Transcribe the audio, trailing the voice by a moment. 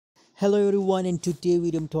Hello everyone, and today we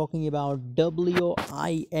are talking about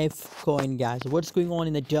WIF coin, guys. What's going on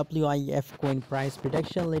in the WIF coin price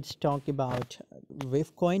prediction? Let's talk about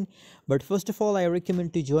WIF coin. But first of all, I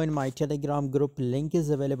recommend to join my Telegram group. Link is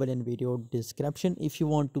available in video description. If you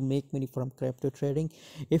want to make money from crypto trading,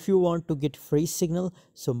 if you want to get free signal,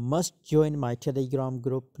 so must join my Telegram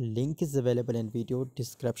group. Link is available in video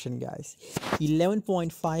description, guys.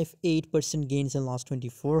 11.58% gains in last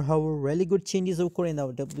 24 hours. Really good changes occur in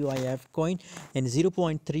our WIF coin, and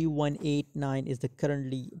 0.3189 is the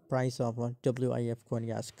currently price of WIF coin,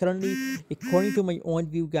 guys. Currently, according to my own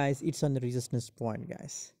view, guys, it's on the resistance point,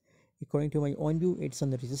 guys. According to my own view, it's on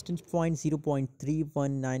the resistance point.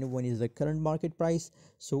 0.3191 is the current market price.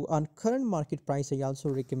 So on current market price, I also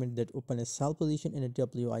recommend that open a sell position in a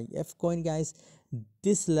WIF coin, guys.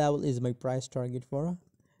 This level is my price target for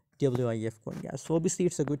WIF coin, guys. So obviously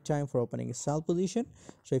it's a good time for opening a sell position.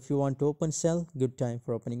 So if you want to open sell, good time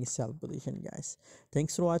for opening a sell position, guys.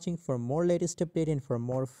 Thanks for watching. For more latest update and for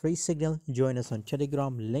more free signal, join us on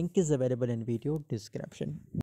Telegram. Link is available in video description.